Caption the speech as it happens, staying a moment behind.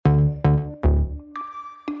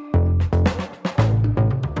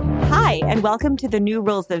Hi, and welcome to the New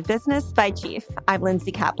Rules of Business by Chief. I'm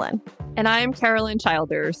Lindsay Kaplan. And I'm Carolyn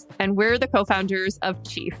Childers, and we're the co-founders of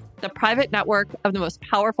Chief, the private network of the most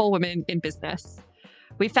powerful women in business.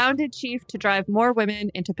 We founded Chief to drive more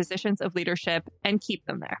women into positions of leadership and keep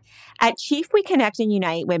them there. At Chief, we connect and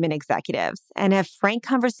unite women executives and have frank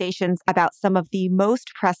conversations about some of the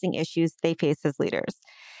most pressing issues they face as leaders.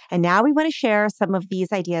 And now we want to share some of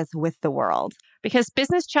these ideas with the world. Because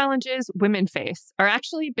business challenges women face are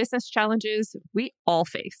actually business challenges we all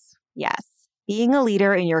face. Yes, being a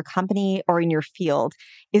leader in your company or in your field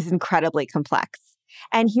is incredibly complex.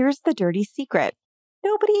 And here's the dirty secret.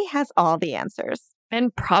 Nobody has all the answers.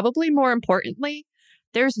 And probably more importantly,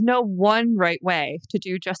 there's no one right way to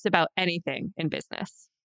do just about anything in business.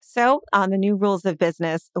 So on the New Rules of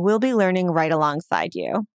Business, we'll be learning right alongside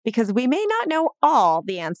you because we may not know all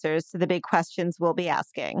the answers to the big questions we'll be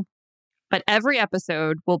asking. But every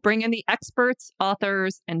episode will bring in the experts,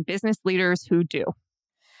 authors, and business leaders who do.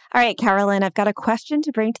 All right, Carolyn, I've got a question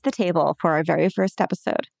to bring to the table for our very first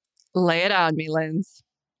episode. Lay it on me, Linz.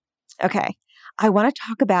 Okay, I want to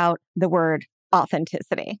talk about the word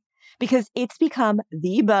authenticity because it's become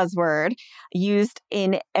the buzzword used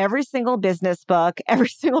in every single business book, every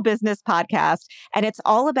single business podcast, and it's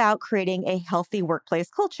all about creating a healthy workplace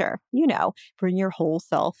culture. You know, bring your whole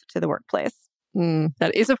self to the workplace.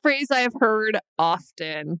 That is a phrase I have heard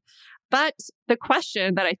often. But the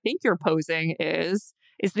question that I think you're posing is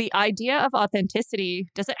the idea of authenticity,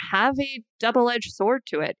 does it have a double-edged sword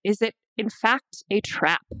to it? Is it, in fact, a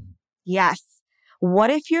trap? Yes. What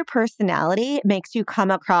if your personality makes you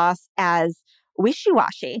come across as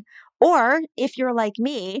wishy-washy? Or if you're like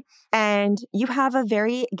me and you have a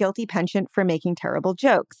very guilty penchant for making terrible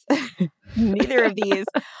jokes. Neither of these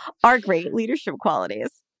are great leadership qualities.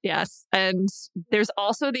 Yes. And there's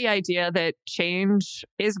also the idea that change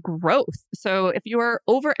is growth. So if you are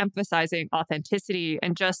overemphasizing authenticity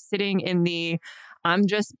and just sitting in the I'm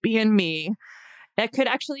just being me, it could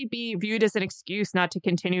actually be viewed as an excuse not to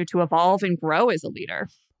continue to evolve and grow as a leader.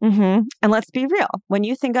 And let's be real. When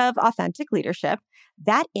you think of authentic leadership,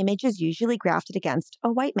 that image is usually grafted against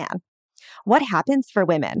a white man. What happens for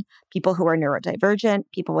women, people who are neurodivergent,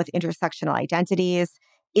 people with intersectional identities?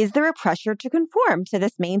 Is there a pressure to conform to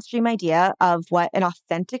this mainstream idea of what an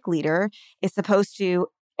authentic leader is supposed to,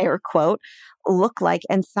 air quote, look like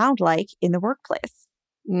and sound like in the workplace?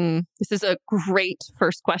 This is a great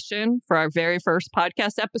first question for our very first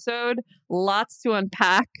podcast episode. Lots to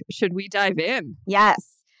unpack. Should we dive in?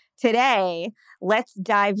 Yes. Today, let's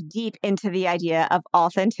dive deep into the idea of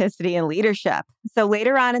authenticity and leadership. So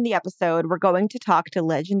later on in the episode, we're going to talk to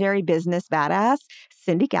legendary business badass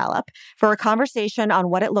Cindy Gallop for a conversation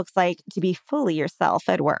on what it looks like to be fully yourself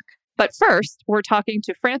at work. But first, we're talking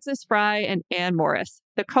to Frances Frei and Anne Morris,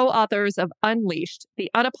 the co-authors of Unleashed,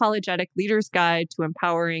 the Unapologetic Leader's Guide to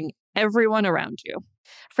Empowering Everyone Around You.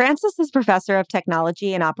 Frances is professor of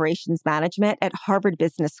technology and operations management at Harvard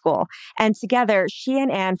Business School. And together, she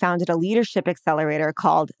and Anne founded a leadership accelerator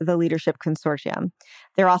called the Leadership Consortium.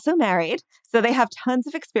 They're also married, so they have tons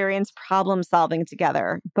of experience problem solving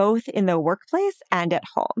together, both in the workplace and at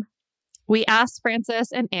home. We asked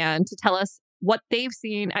Frances and Anne to tell us what they've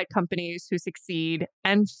seen at companies who succeed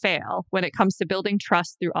and fail when it comes to building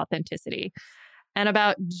trust through authenticity, and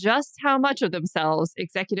about just how much of themselves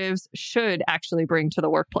executives should actually bring to the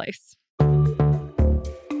workplace.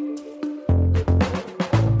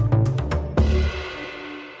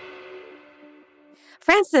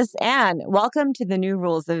 Frances, Anne, welcome to the New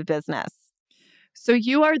Rules of Business. So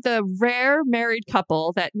you are the rare married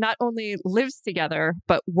couple that not only lives together,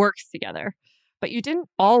 but works together. But you didn't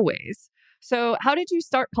always. So how did you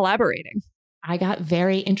start collaborating? I got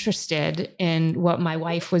very interested in what my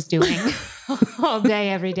wife was doing all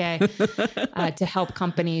day, every day, to help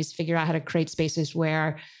companies figure out how to create spaces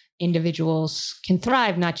where individuals can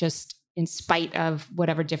thrive, not just in spite of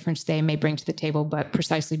whatever difference they may bring to the table, but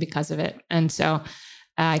precisely because of it. And so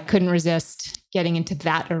I couldn't resist getting into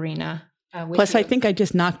that arena. Plus, I think I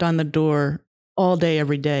just knocked on the door all day,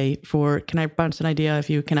 every day for, can I bounce an idea off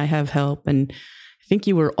you? Can I have help? And I think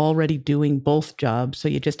you were already doing both jobs, so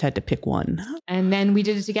you just had to pick one. And then we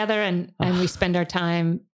did it together, and we spend our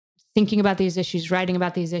time thinking about these issues, writing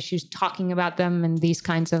about these issues, talking about them, and these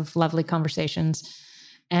kinds of lovely conversations,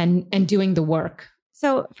 and doing the work.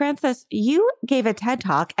 So, Frances, you gave a TED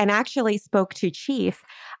Talk and actually spoke to Chief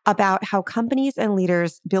about how companies and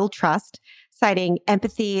leaders build trust, citing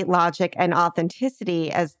empathy, logic, and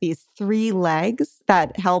authenticity as these three legs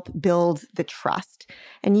that help build the trust.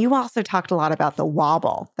 And you also talked a lot about the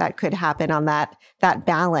wobble that could happen on that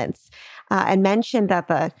balance, and mentioned that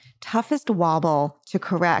the toughest wobble to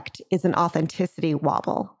correct is an authenticity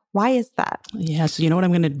wobble. Why is that? Yeah. So you know what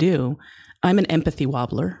I'm going to do? I'm an empathy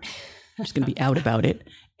wobbler. I'm just going to be out about it.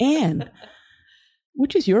 And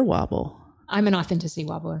which is your wobble? I'm an authenticity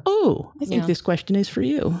wobbler. Oh, I think this question is for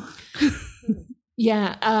you.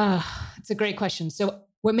 Yeah, it's a great question. So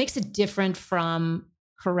what makes it different from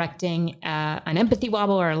correcting an empathy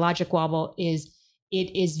wobble or a logic wobble is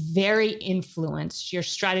it is very influenced. Your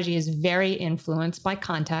strategy is very influenced by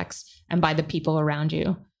context and by the people around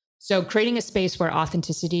you. So creating a space where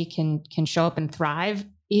authenticity can show up and thrive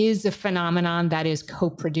is a phenomenon that is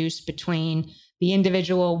co-produced between the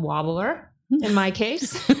individual wobbler, in my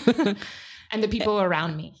case, and the people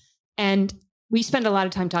around me. And we spend a lot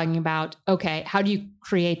of time talking about, okay, how do you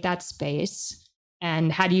create that space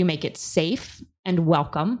and how do you make it safe and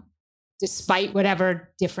welcome, despite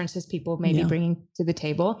whatever differences people may be bringing to the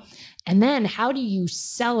table? And then how do you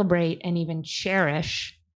celebrate and even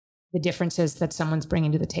cherish the differences that someone's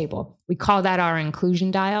bringing to the table? We call that our inclusion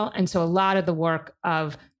dial. And so a lot of the work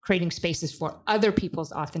of creating spaces for other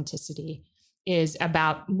people's authenticity is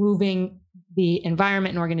about moving the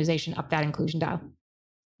environment and organization up that inclusion dial.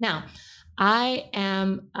 Now, I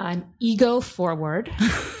am an ego-forward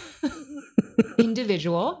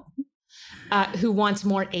individual who wants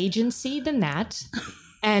more agency than that.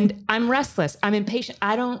 And I'm restless. I'm impatient.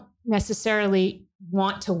 I don't necessarily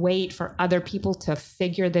want to wait for other people to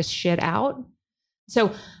figure this shit out.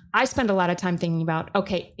 So I spend a lot of time thinking about,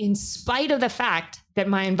 okay, in spite of the fact that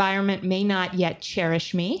my environment may not yet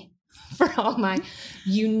cherish me for all my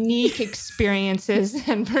unique experiences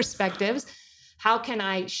and perspectives, how can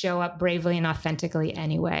I show up bravely and authentically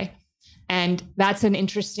anyway? And that's an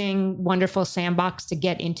interesting, wonderful sandbox to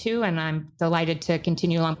get into. And I'm delighted to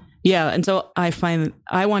continue along. Yeah. And so I find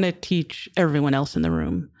I want to teach everyone else in the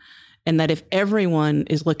room. And that if everyone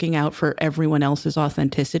is looking out for everyone else's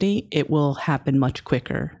authenticity, it will happen much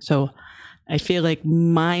quicker. So I feel like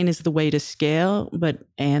mine is the way to scale, but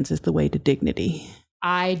Anne's is the way to dignity.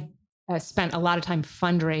 I spent a lot of time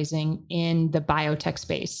fundraising in the biotech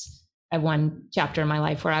space at one chapter in my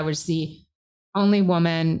life where I was the only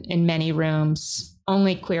woman in many rooms,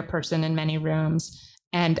 only queer person in many rooms.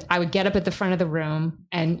 And I would get up at the front of the room,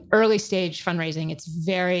 and early stage fundraising, it's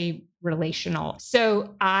very relational.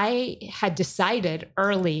 So I had decided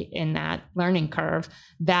early in that learning curve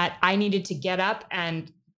that I needed to get up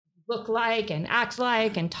and look like and act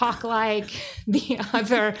like and talk like the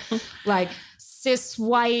other like cis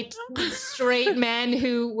white straight men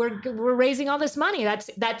who were raising all this money.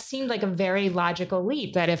 That seemed like a very logical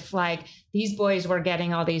leap, that if like these boys were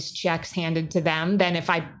getting all these checks handed to them, then if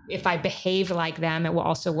I behave like them, it will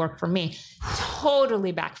also work for me.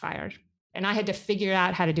 Totally backfired. And I had to figure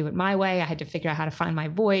out how to do it my way. I had to figure out how to find my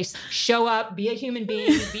voice, show up, be a human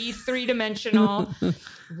being, be three-dimensional,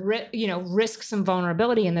 risk some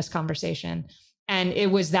vulnerability in this conversation. And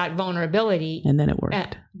it was that vulnerability. And then it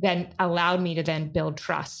worked. Then allowed me to then build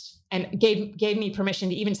trust and gave me permission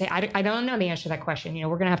to even say, I don't know the answer to that question.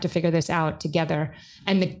 We're going to have to figure this out together.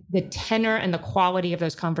 And the tenor and the quality of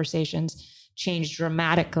those conversations changed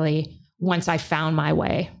dramatically once I found my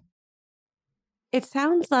way. It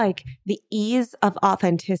sounds like the ease of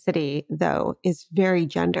authenticity, though, is very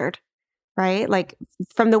gendered, right? Like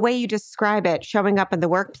from the way you describe it, showing up in the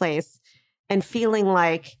workplace and feeling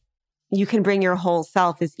like you can bring your whole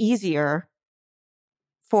self is easier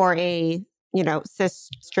for a, cis,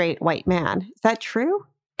 straight, white man. Is that true?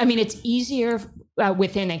 I mean, it's easier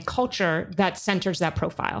within a culture that centers that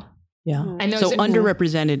profile. Yeah. And so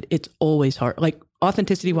underrepresented, it's always hard. Like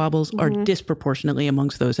authenticity wobbles are disproportionately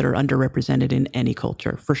amongst those that are underrepresented in any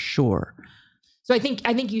culture, for sure. So I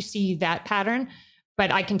think you see that pattern,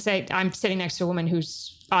 but I can say I'm sitting next to a woman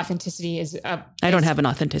whose authenticity I don't have an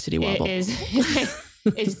authenticity wobble.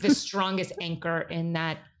 Is the strongest anchor in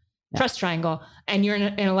that trust triangle. And you're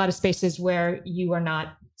in a lot of spaces where you are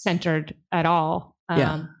not centered at all.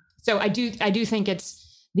 So I do think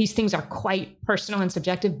these things are quite personal and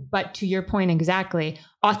subjective, but to your point exactly,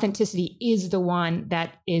 authenticity is the one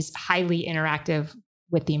that is highly interactive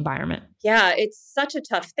with the environment. Yeah, it's such a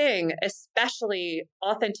tough thing, especially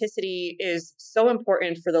authenticity is so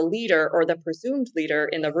important for the leader or the presumed leader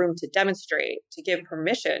in the room to demonstrate, to give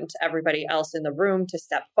permission to everybody else in the room to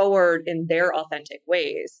step forward in their authentic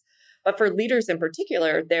ways. But for leaders in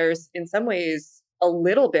particular, there's in some ways a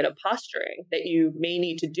little bit of posturing that you may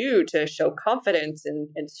need to do to show confidence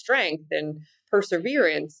and strength and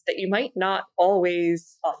perseverance that you might not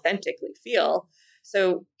always authentically feel.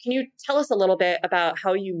 So can you tell us a little bit about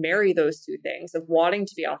how you marry those two things of wanting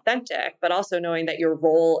to be authentic, but also knowing that your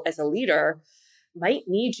role as a leader might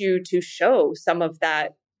need you to show some of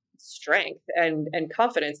that strength and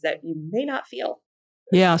confidence that you may not feel?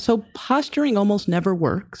 Yeah. So posturing almost never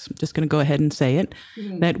works. I'm just going to go ahead and say it,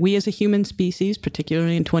 that we as a human species,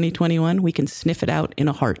 particularly in 2021, we can sniff it out in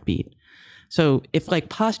a heartbeat. So if like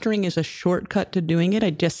posturing is a shortcut to doing it,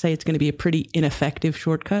 I'd just say it's going to be a pretty ineffective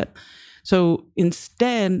shortcut. So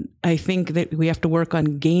instead, I think that we have to work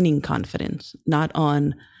on gaining confidence, not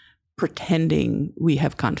on pretending we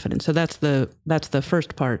have confidence. So that's the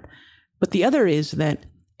first part. But the other is that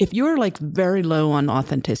if you're like very low on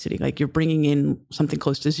authenticity, like you're bringing in something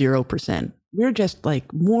close to 0%, we're just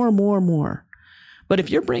like more. But if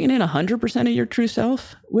you're bringing in 100% of your true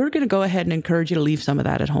self, we're going to go ahead and encourage you to leave some of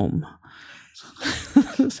that at home.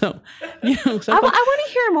 So I want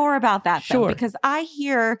to hear more about that, though, Sure. because I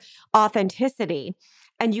hear authenticity,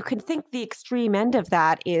 and you can think the extreme end of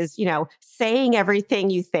that is, saying everything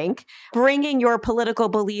you think, bringing your political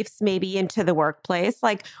beliefs maybe into the workplace.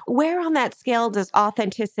 Like, where on that scale does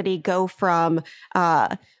authenticity go from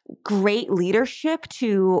great leadership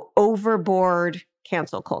to overboard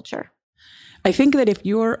cancel culture? I think that if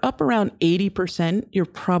you're up around 80%, you're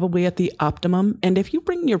probably at the optimum. And if you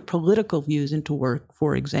bring your political views into work,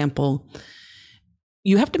 for example,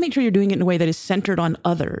 you have to make sure you're doing it in a way that is centered on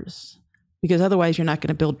others, because otherwise you're not going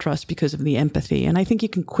to build trust because of the empathy. And I think you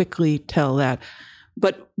can quickly tell that.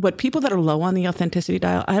 But people that are low on the authenticity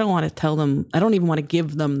dial, I don't want to tell them, I don't even want to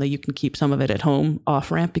give them that you can keep some of it at home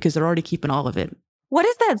off ramp, because they're already keeping all of it. What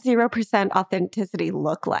does that 0% authenticity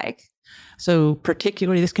look like? So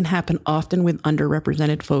particularly, this can happen often with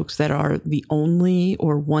underrepresented folks that are the only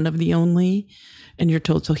or one of the only. And you're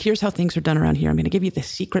told, so here's how things are done around here. I'm going to give you the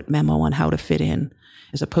secret memo on how to fit in,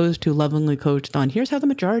 as opposed to lovingly coached on, here's how the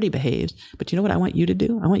majority behaves. But you know what I want you to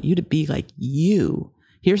do? I want you to be like you.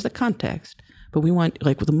 Here's the context. But we want,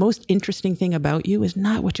 like, the most interesting thing about you is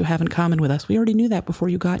not what you have in common with us. We already knew that before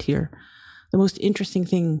you got here. The most interesting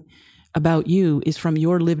thing about you is from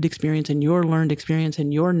your lived experience and your learned experience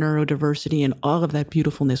and your neurodiversity and all of that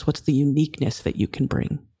beautifulness. What's the uniqueness that you can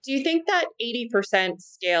bring? Do you think that 80%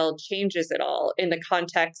 scale changes at all in the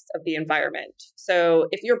context of the environment? So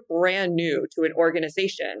if you're brand new to an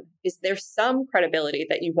organization, is there some credibility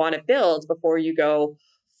that you want to build before you go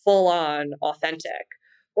full on authentic?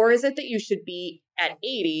 Or is it that you should be at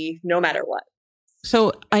 80 no matter what?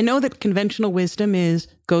 So I know that conventional wisdom is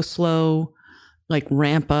go slow, like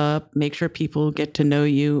ramp up, make sure people get to know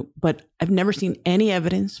you. But I've never seen any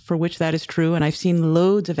evidence for which that is true. And I've seen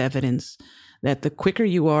loads of evidence that the quicker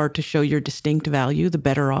you are to show your distinct value, the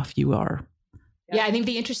better off you are. Yeah, I think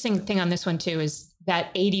the interesting thing on this one too is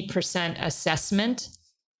that 80% assessment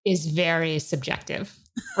is very subjective,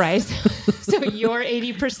 right? So your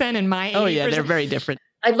 80% and my 80%. Oh yeah, they're very different.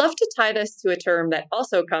 I'd love to tie this to a term that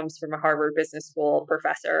also comes from a Harvard Business School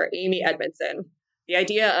professor, Amy Edmondson. The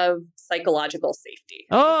idea of psychological safety.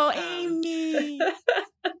 Oh, Amy.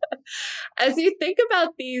 As you think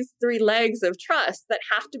about these three legs of trust that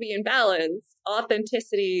have to be in balance,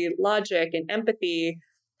 authenticity, logic, and empathy,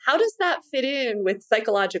 how does that fit in with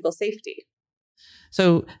psychological safety?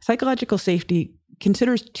 So psychological safety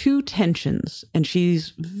considers two tensions, and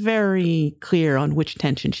she's very clear on which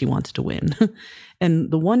tension she wants to win. And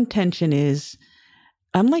the one tension is,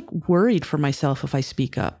 I'm like worried for myself if I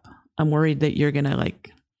speak up. I'm worried that you're going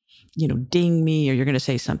to ding me, or you're going to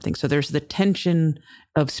say something. So there's the tension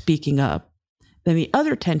of speaking up. Then the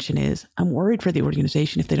other tension is, I'm worried for the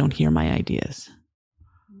organization if they don't hear my ideas.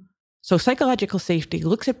 So psychological safety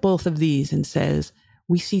looks at both of these and says,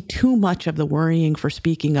 we see too much of the worrying for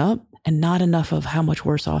speaking up and not enough of how much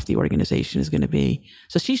worse off the organization is going to be.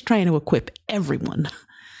 So she's trying to equip everyone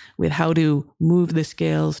with how to move the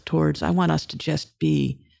scales towards, I want us to just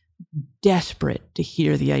be desperate to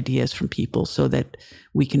hear the ideas from people so that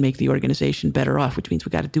we can make the organization better off, which means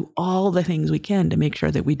we got to do all the things we can to make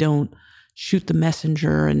sure that we don't shoot the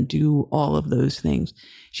messenger and do all of those things.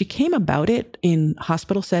 She came about it in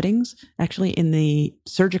hospital settings, actually in the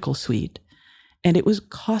surgical suite, and it was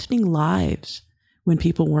costing lives when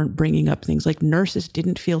people weren't bringing up things like nurses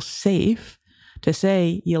didn't feel safe to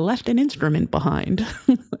say, you left an instrument behind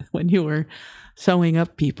when you were sewing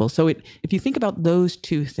up people. So if you think about those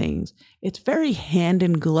two things, it's very hand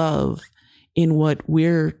in glove in what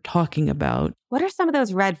we're talking about. What are some of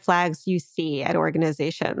those red flags you see at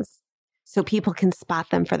organizations so people can spot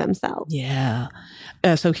them for themselves? Yeah.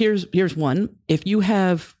 So here's one. If you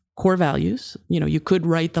have core values, you could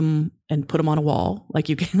write them and put them on a wall.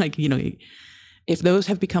 If those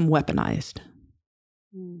have become weaponized,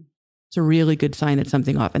 it's a really good sign that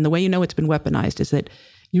something off. And the way you know it's been weaponized is that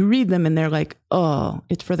you read them and they're like, oh,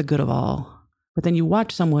 it's for the good of all. But then you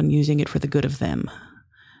watch someone using it for the good of them.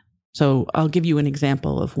 So I'll give you an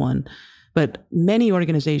example of one. But many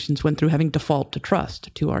organizations went through having default to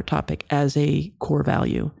trust to our topic as a core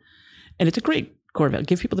value. And it's a great core value.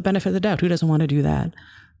 Give people the benefit of the doubt. Who doesn't want to do that?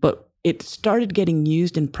 But it started getting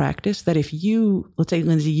used in practice that if you, let's say,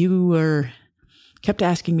 Lindsay, kept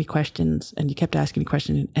asking me questions and you kept asking me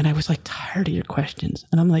questions. And I was like, tired of your questions.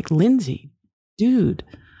 And I'm like, Lindsay, dude,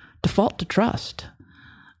 default to trust.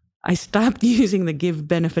 I stopped using the give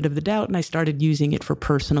benefit of the doubt and I started using it for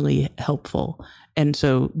personally helpful. And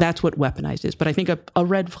so that's what weaponized is. But I think a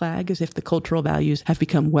red flag is if the cultural values have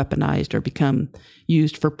become weaponized or become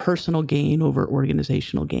used for personal gain over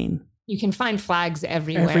organizational gain. You can find flags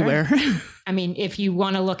everywhere. I mean, if you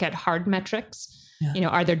want to look at hard metrics,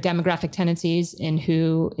 are there demographic tendencies in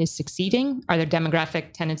who is succeeding? Are there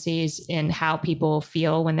demographic tendencies in how people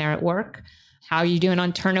feel when they're at work? How are you doing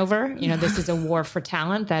on turnover? This is a war for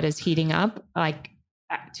talent that is heating up, like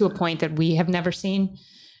to a point that we have never seen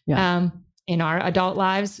in our adult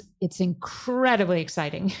lives. It's incredibly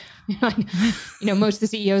exciting. Most of the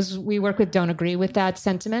CEOs we work with don't agree with that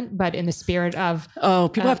sentiment, but in the spirit of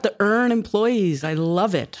people have to earn employees. I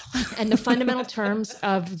love it. And the fundamental terms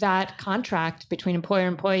of that contract between employer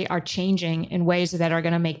and employee are changing in ways that are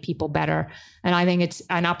going to make people better. And I think it's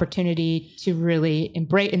an opportunity to really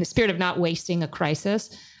embrace, in the spirit of not wasting a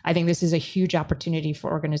crisis. I think this is a huge opportunity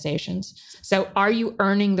for organizations. So are you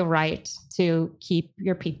earning the right to keep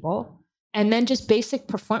your people? And then just basic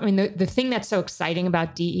performance. I mean, the thing that's so exciting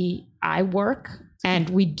about DEI work, and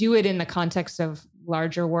we do it in the context of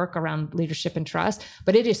larger work around leadership and trust,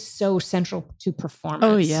 but it is so central to performance.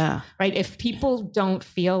 Oh, yeah. Right? If people don't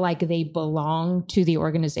feel like they belong to the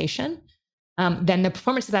organization, then the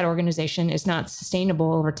performance of that organization is not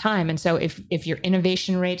sustainable over time. And so if your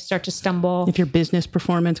innovation rates start to stumble, if your business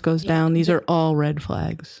performance goes down, these are all red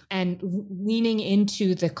flags. And leaning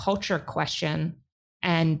into the culture question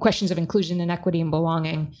and questions of inclusion and equity and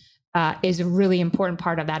belonging is a really important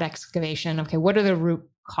part of that excavation. Okay, what are the root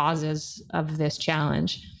causes of this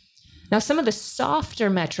challenge? Now, some of the softer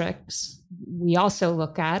metrics we also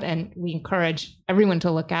look at, and we encourage everyone to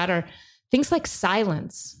look at, are things like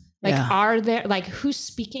silence. Like, are there, like, who's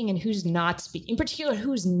speaking and who's not speaking? In particular,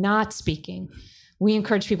 who's not speaking? We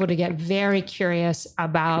encourage people to get very curious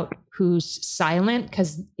about who's silent,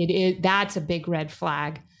 because that's a big red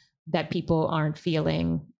flag that people aren't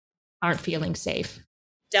feeling safe.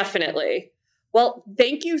 Definitely. Well,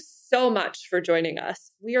 thank you so much for joining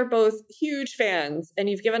us. We are both huge fans, and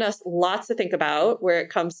you've given us lots to think about where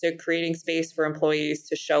it comes to creating space for employees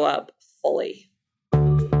to show up fully.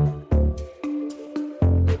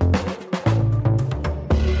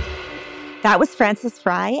 That was Frances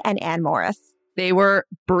Frei and Anne Morris. They were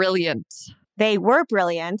brilliant. They were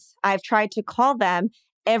brilliant. I've tried to call them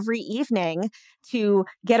every evening to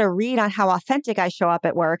get a read on how authentic I show up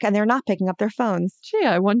at work, and they're not picking up their phones. Gee,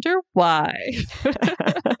 I wonder why.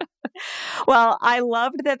 Well, I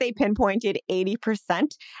loved that they pinpointed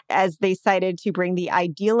 80% as they cited to bring the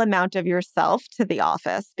ideal amount of yourself to the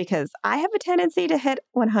office, because I have a tendency to hit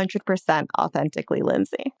 100% authentically,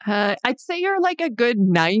 Lindsay. I'd say you're like a good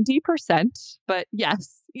 90%, but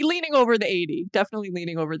yes, leaning over the 80, definitely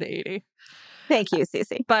leaning over the 80. Thank you,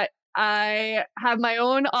 Cece. But I have my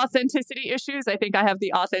own authenticity issues. I think I have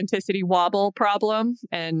the authenticity wobble problem,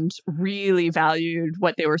 and really valued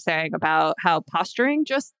what they were saying about how posturing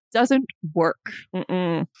just doesn't work.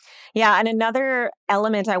 Mm-mm. Yeah. And another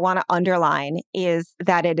element I want to underline is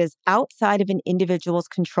that it is outside of an individual's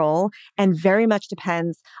control and very much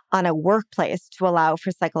depends on a workplace to allow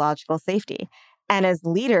for psychological safety. And as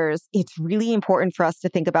leaders, it's really important for us to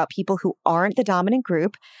think about people who aren't the dominant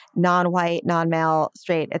group, non-white, non-male,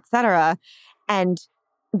 straight, etc., and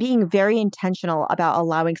being very intentional about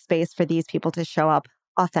allowing space for these people to show up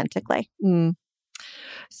authentically.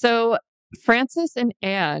 So Frances and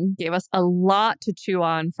Anne gave us a lot to chew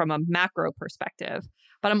on from a macro perspective,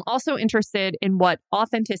 but I'm also interested in what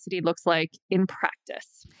authenticity looks like in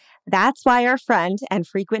practice. That's why our friend and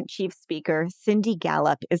frequent chief speaker, Cindy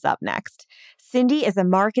Gallop, is up next. Cindy is a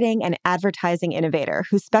marketing and advertising innovator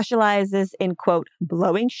who specializes in, quote,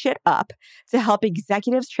 blowing shit up to help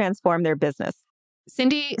executives transform their business.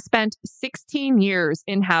 Cindy spent 16 years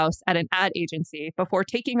in-house at an ad agency before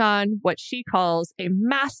taking on what she calls a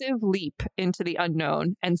massive leap into the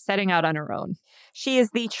unknown and setting out on her own. She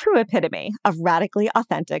is the true epitome of radically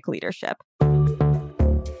authentic leadership.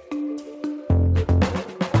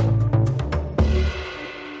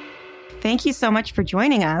 Thank you so much for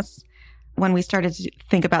joining us. When we started to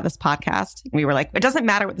think about this podcast, we were like, it doesn't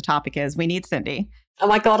matter what the topic is. We need Cindy. Oh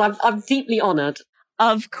my God, I'm deeply honored.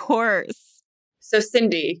 Of course. So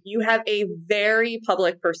Cindy, you have a very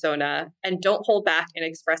public persona and don't hold back in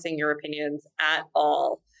expressing your opinions at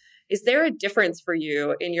all. Is there a difference for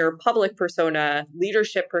you in your public persona,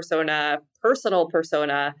 leadership persona, personal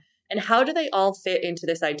persona, and how do they all fit into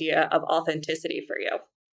this idea of authenticity for you?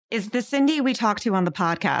 Is the Cindy we talked to on the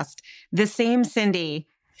podcast the same Cindy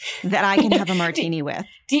that I can have a martini with?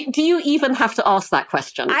 Do you even have to ask that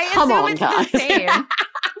question? Come on, guys. The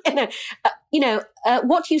same.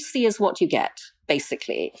 What you see is what you get,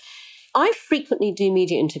 basically. I frequently do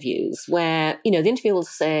media interviews where, the interviewer will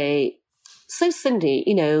say, so Cindy,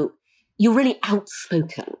 you're really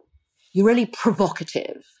outspoken. You're really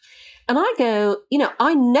provocative. And I go,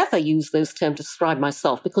 I never use those terms to describe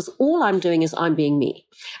myself because all I'm doing is I'm being me.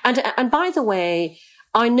 And by the way,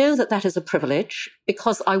 I know that is a privilege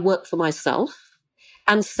because I work for myself.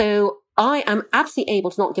 And so I am absolutely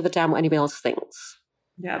able to not give a damn what anybody else thinks.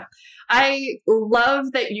 Yeah. I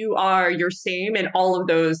love that you are your same in all of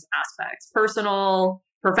those aspects, personal,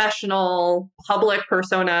 professional, public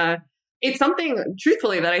persona. It's something,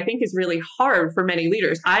 truthfully, that I think is really hard for many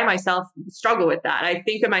leaders. I myself struggle with that. I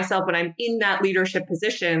think of myself when I'm in that leadership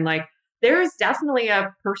position, like there is definitely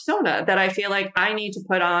a persona that I feel like I need to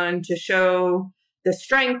put on to show the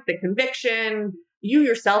strength, the conviction. You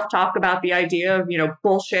yourself talk about the idea of,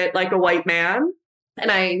 bullshit like a white man.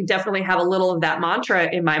 And I definitely have a little of that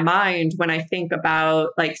mantra in my mind when I think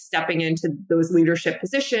about like stepping into those leadership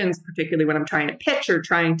positions, particularly when I'm trying to pitch or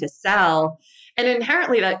trying to sell. And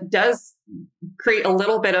inherently that does create a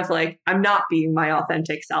little bit of like, I'm not being my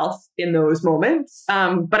authentic self in those moments.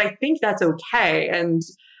 But I think that's okay. And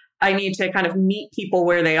I need to kind of meet people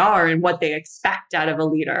where they are and what they expect out of a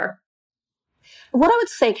leader. What I would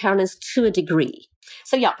say, Karen, is to a degree.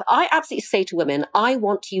 So, I absolutely say to women, I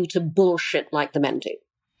want you to bullshit like the men do.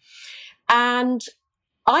 And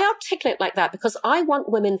I articulate like that because I want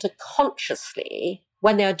women to consciously,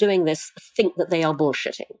 when they're doing this, think that they are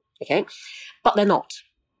bullshitting. Okay? But they're not.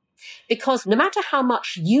 Because no matter how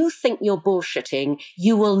much you think you're bullshitting,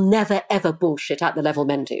 you will never, ever bullshit at the level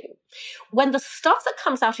men do. When the stuff that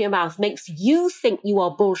comes out of your mouth makes you think you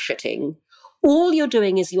are bullshitting, all you're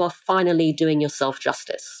doing is you are finally doing yourself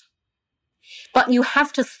justice. But you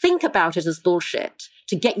have to think about it as bullshit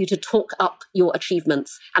to get you to talk up your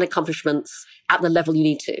achievements and accomplishments at the level you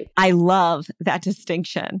need to. I love that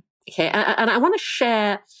distinction. Okay, and I want to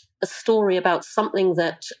share a story about something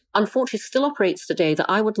that unfortunately still operates today that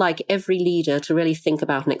I would like every leader to really think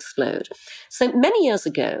about and explode. So many years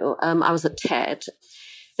ago, I was at TED.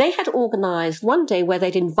 They had organized one day where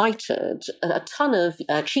they'd invited a ton of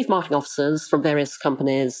chief marketing officers from various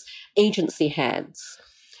companies, agency heads.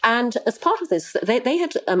 And as part of this, they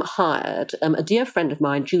had hired a dear friend of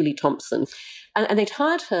mine, Julie Thompson, and they'd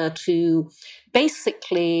hired her to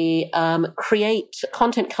basically create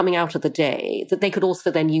content coming out of the day that they could also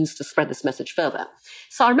then use to spread this message further.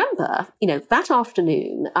 So I remember, that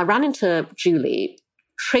afternoon, I ran into Julie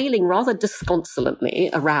trailing rather disconsolately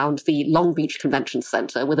around the Long Beach Convention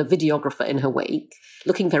Center with a videographer in her wake,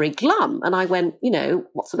 looking very glum. And I went,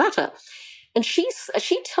 what's the matter? And she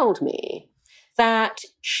told me that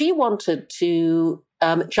she wanted to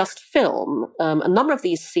just film a number of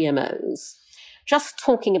these CMOs just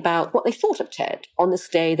talking about what they thought of TED on this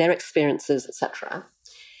day, their experiences, etc.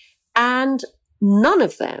 And none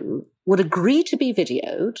of them would agree to be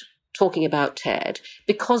videoed talking about TED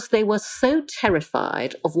because they were so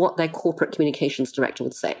terrified of what their corporate communications director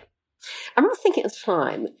would say. I remember thinking at the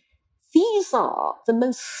time, these are the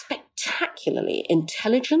most spectacularly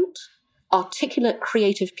intelligent, articulate,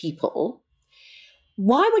 creative people.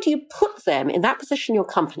 Why would you put them in that position in your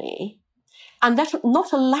company and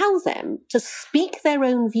not allow them to speak their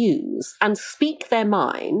own views and speak their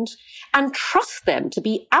mind and trust them to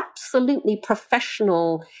be absolutely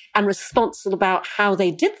professional and responsible about how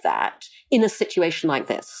they did that in a situation like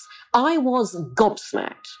this? I was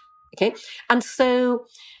gobsmacked. Okay. And so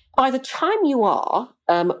by the time you are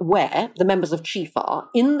where the members of Chief are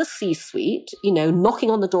in the C-suite,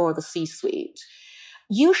 knocking on the door of the C-suite,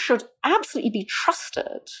 you should absolutely be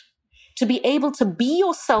trusted to be able to be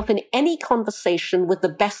yourself in any conversation with the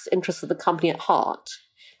best interests of the company at heart,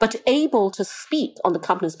 but able to speak on the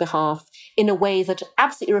company's behalf in a way that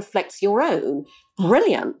absolutely reflects your own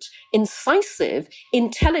brilliant, incisive,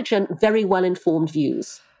 intelligent, very well-informed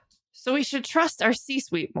views. So we should trust our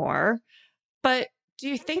C-suite more. But do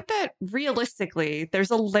you think that realistically,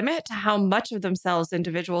 there's a limit to how much of themselves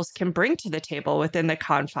individuals can bring to the table within the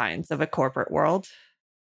confines of a corporate world?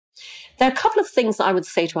 There are a couple of things I would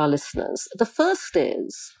say to our listeners. The first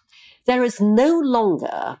is there is no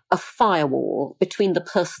longer a firewall between the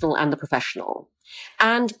personal and the professional.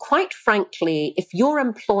 And quite frankly, if your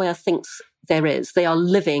employer thinks there is, they are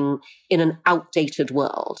living in an outdated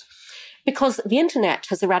world because the internet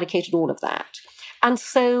has eradicated all of that. And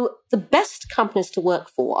so the best companies to work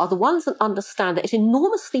for are the ones that understand that it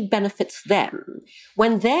enormously benefits them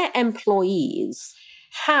when their employees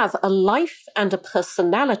have a life and a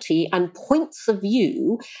personality and points of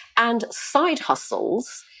view and side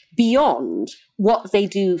hustles beyond what they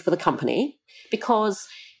do for the company, because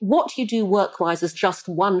what you do work-wise is just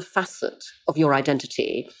one facet of your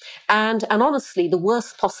identity. And honestly, the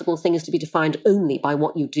worst possible thing is to be defined only by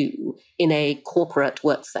what you do in a corporate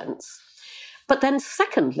work sense. But then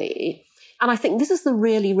secondly, and I think this is the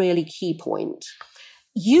really, really key point,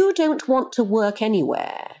 you don't want to work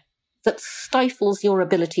anywhere that stifles your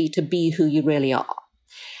ability to be who you really are.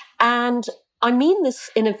 And I mean this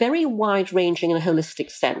in a very wide-ranging and holistic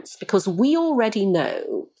sense, because we already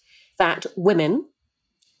know that women,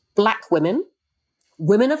 Black women,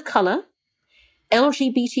 women of color,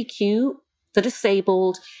 LGBTQ, the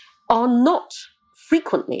disabled, are not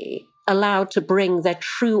frequently allowed to bring their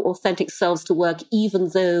true, authentic selves to work, even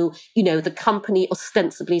though, the company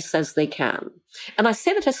ostensibly says they can. And I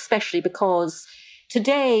say that especially because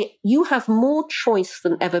today you have more choice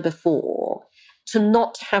than ever before to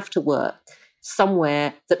not have to work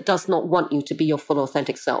somewhere that does not want you to be your full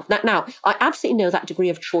authentic self. Now, I absolutely know that degree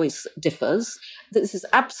of choice differs. This is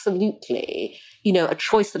absolutely, a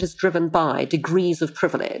choice that is driven by degrees of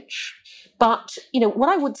privilege. But, what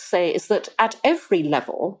I would say is that at every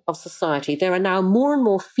level of society, there are now more and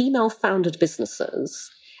more female-founded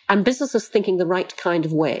businesses and businesses thinking the right kind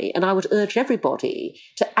of way. And I would urge everybody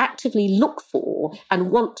to actively look for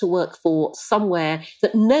and want to work for somewhere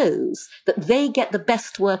that knows that they get the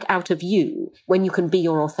best work out of you when you can be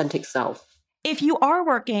your authentic self. If you are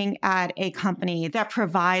working at a company that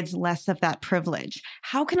provides less of that privilege,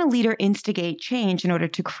 how can a leader instigate change in order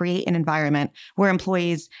to create an environment where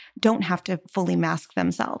employees don't have to fully mask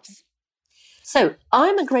themselves? So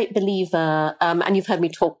I'm a great believer, and you've heard me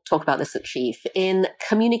talk about this at Chief, in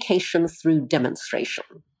communication through demonstration.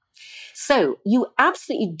 So you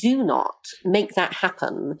absolutely do not make that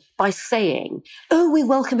happen by saying, we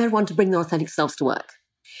welcome everyone to bring their authentic selves to work.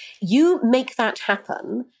 You make that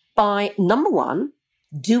happen by, number one,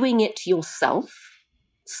 doing it yourself.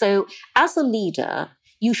 So as a leader,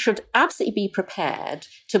 you should absolutely be prepared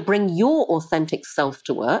to bring your authentic self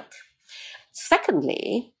to work.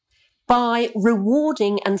 Secondly, by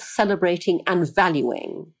rewarding and celebrating and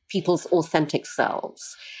valuing people's authentic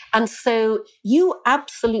selves. And so you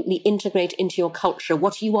absolutely integrate into your culture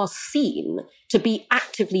what you are seen to be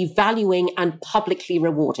actively valuing and publicly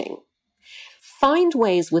rewarding. Find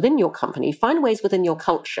ways within your company, find ways within your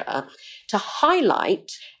culture to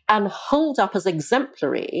highlight and hold up as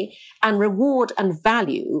exemplary and reward and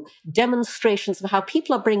value demonstrations of how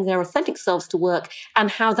people are bringing their authentic selves to work and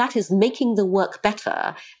how that is making the work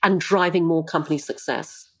better and driving more company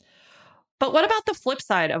success. But what about the flip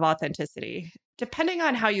side of authenticity? Depending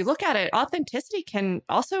on how you look at it, authenticity can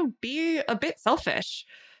also be a bit selfish.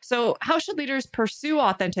 So how should leaders pursue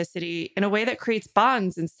authenticity in a way that creates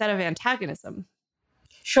bonds instead of antagonism?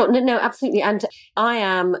 Sure. No, absolutely. And I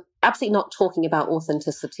am absolutely not talking about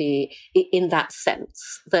authenticity in that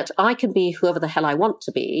sense, that I can be whoever the hell I want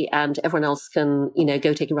to be and everyone else can,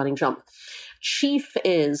 go take a running jump. Chief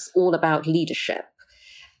is all about leadership,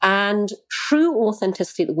 and true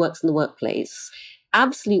authenticity that works in the workplace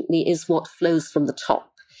absolutely is what flows from the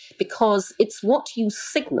top, because it's what you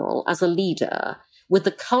signal as a leader with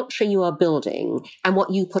the culture you are building and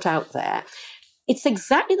what you put out there. It's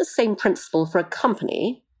exactly the same principle for a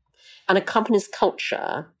company and a company's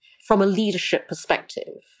culture from a leadership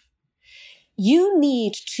perspective. You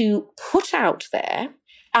need to put out there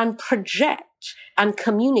and project and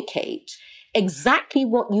communicate exactly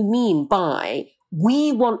what you mean by,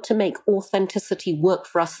 we want to make authenticity work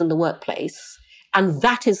for us in the workplace, and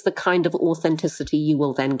that is the kind of authenticity you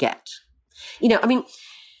will then get.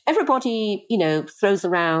 Everybody, throws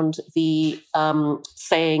around the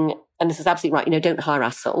saying, and this is absolutely right, don't hire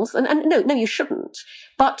assholes. And no, you shouldn't.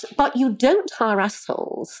 But you don't hire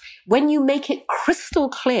assholes when you make it crystal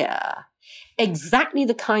clear exactly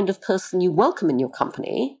the kind of person you welcome in your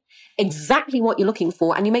company, exactly what you're looking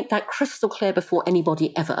for, and you make that crystal clear before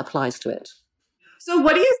anybody ever applies to it. So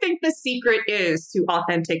what do you think the secret is to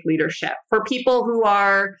authentic leadership for people who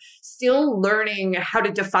are still learning how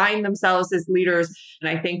to define themselves as leaders? And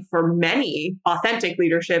I think for many, authentic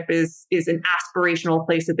leadership is an aspirational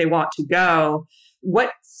place that they want to go.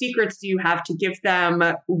 What secrets do you have to give them?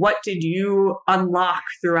 What did you unlock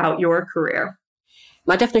throughout your career?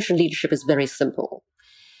 My definition of leadership is very simple.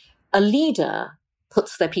 A leader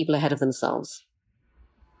puts their people ahead of themselves.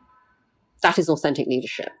 That is authentic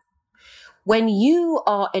leadership. When you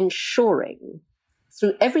are ensuring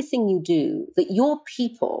through everything you do that your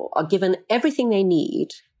people are given everything they need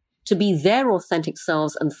to be their authentic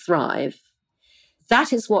selves and thrive,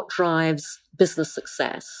 that is what drives business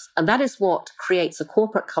success. And that is what creates a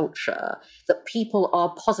corporate culture that people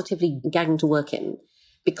are positively gagging to work in,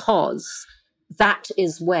 because that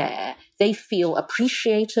is where they feel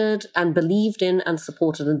appreciated and believed in and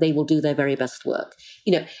supported, and they will do their very best work.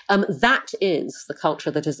 That is the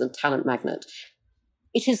culture that is a talent magnet.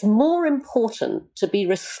 It is more important to be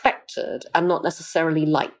respected and not necessarily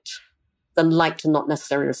liked than liked and not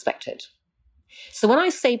necessarily respected. So when I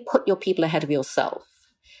say put your people ahead of yourself,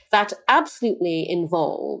 that absolutely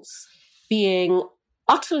involves being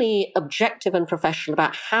utterly objective and professional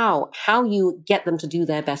about how you get them to do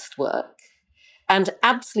their best work, and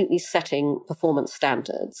absolutely setting performance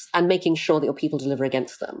standards and making sure that your people deliver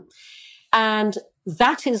against them. And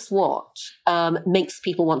that is what makes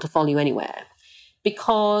people want to follow you anywhere.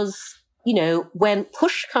 Because, when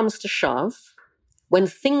push comes to shove, when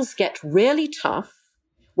things get really tough,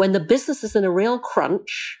 when the business is in a real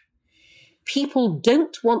crunch, people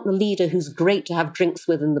don't want the leader who's great to have drinks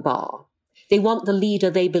with in the bar. They want the leader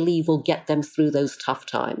they believe will get them through those tough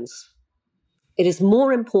times. It is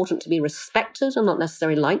more important to be respected and not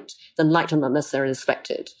necessarily liked than liked and not necessarily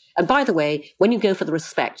respected. And by the way, when you go for the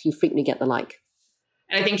respect, you frequently get the like.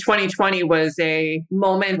 And I think 2020 was a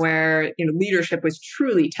moment where leadership was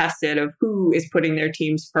truly tested of who is putting their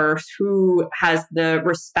teams first, who has the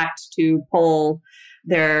respect to pull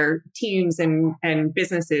their teams and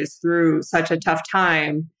businesses through such a tough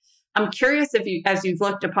time. I'm curious as you've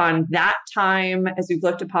looked upon that time, as you've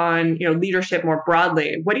looked upon leadership more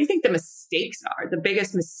broadly, what do you think the mistakes are? The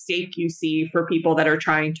biggest mistake you see for people that are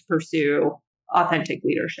trying to pursue authentic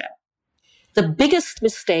leadership? The biggest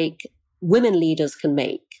mistake women leaders can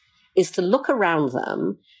make is to look around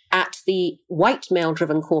them at the white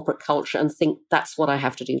male-driven corporate culture and think that's what I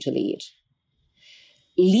have to do to lead.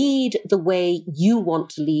 Lead the way you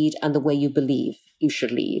want to lead and the way you believe you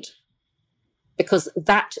should lead, because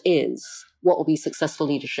that is what will be successful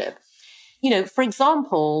leadership. For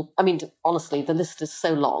example, honestly, the list is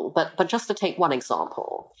so long, but just to take one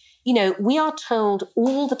example, we are told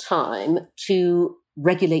all the time to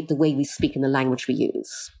regulate the way we speak and the language we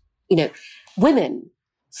use. Women,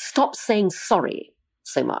 stop saying sorry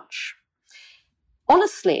so much.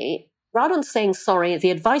 Honestly, rather than saying sorry, the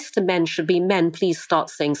advice to men should be, men, please start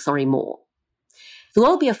saying sorry more. The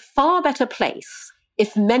world would be a far better place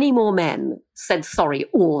if many more men said sorry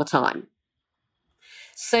all the time.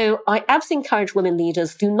 So I absolutely encourage women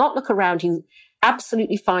leaders, do not look around you,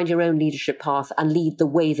 absolutely find your own leadership path and lead the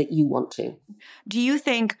way that you want to. Do you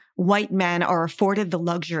think white men are afforded the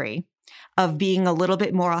luxury of being a little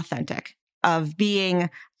bit more authentic, of being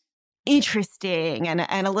interesting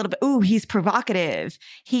and a little bit, he's provocative.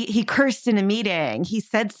 He cursed in a meeting. He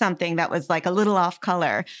said something that was like a little off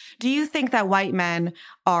color. Do you think that white men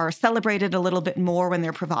are celebrated a little bit more when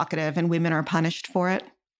they're provocative and women are punished for it?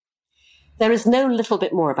 There is no little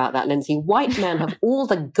bit more about that, Lindsay. White men have all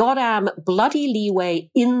the goddamn bloody leeway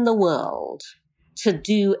in the world to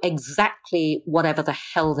do exactly whatever the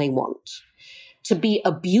hell they want. To be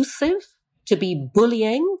abusive, to be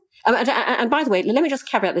bullying. And by the way, let me just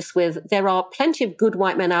caveat this with, there are plenty of good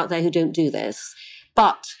white men out there who don't do this.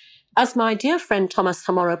 But as my dear friend Thomas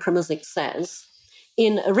Hamora Premuzic says,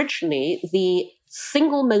 in originally the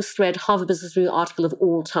single most read Harvard Business Review article of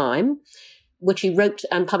all time, which he wrote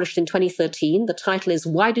and published in 2013, the title is,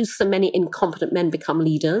 Why Do So Many Incompetent Men Become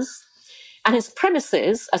Leaders? And his premise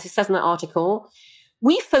is, as he says in that article,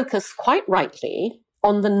 we focus quite rightly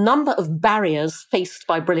on the number of barriers faced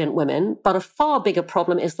by brilliant women, but a far bigger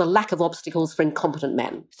problem is the lack of obstacles for incompetent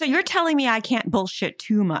men. So you're telling me I can't bullshit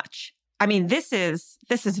too much? This is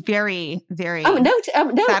very, very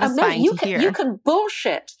satisfying to hear. You can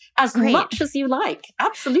bullshit as much as you like.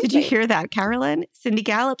 Absolutely. Did you hear that, Carolyn? Cindy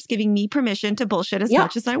Gallup's giving me permission to bullshit as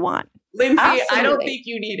much as I want. Lindsay, absolutely. I don't think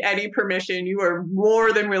you need any permission. You are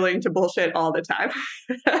more than willing to bullshit all the time.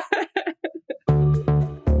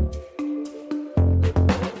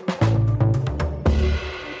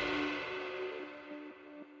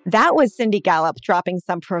 That was Cindy Gallup dropping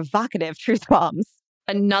some provocative truth bombs.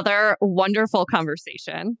 Another wonderful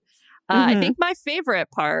conversation. I think my favorite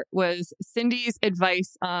part was Cindy's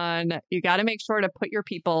advice on you got to make sure to put your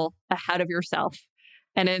people ahead of yourself.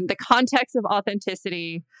 And in the context of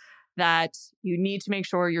authenticity, that you need to make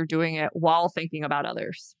sure you're doing it while thinking about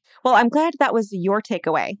others. Well, I'm glad that was your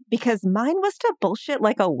takeaway, because mine was to bullshit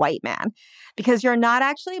like a white man, because you're not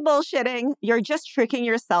actually bullshitting. You're just tricking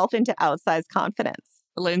yourself into outsized confidence.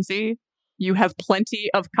 Lindsay, you have plenty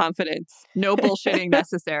of confidence. No bullshitting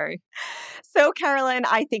necessary. So, Carolyn,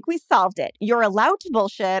 I think we solved it. You're allowed to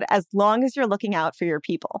bullshit as long as you're looking out for your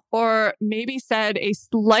people. Or maybe said a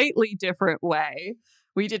slightly different way,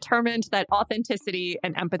 we determined that authenticity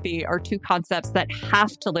and empathy are two concepts that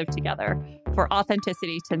have to live together for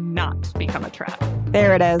authenticity to not become a trap.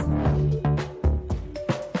 There it is.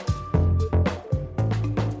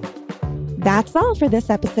 That's all for this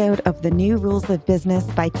episode of The New Rules of Business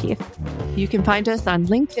by Chief. You can find us on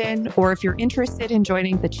LinkedIn, or if you're interested in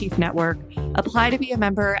joining the Chief Network, apply to be a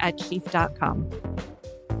member at chief.com.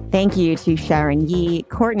 Thank you to Sharon Yee,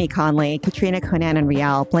 Courtney Conley, Katrina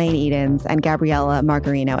Conan-Riel, Blaine Edens, and Gabriella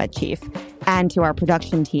Margarino at Chief. And to our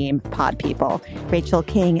production team, Pod People, Rachel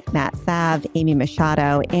King, Matt Sav, Amy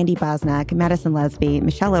Machado, Andy Bosnack, Madison Lesby,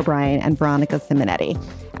 Michelle O'Brien, and Veronica Simonetti.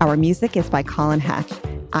 Our music is by Colin Hatch.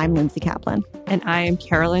 I'm Lindsay Kaplan. And I am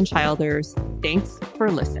Carolyn Childers. Thanks for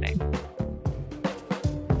listening.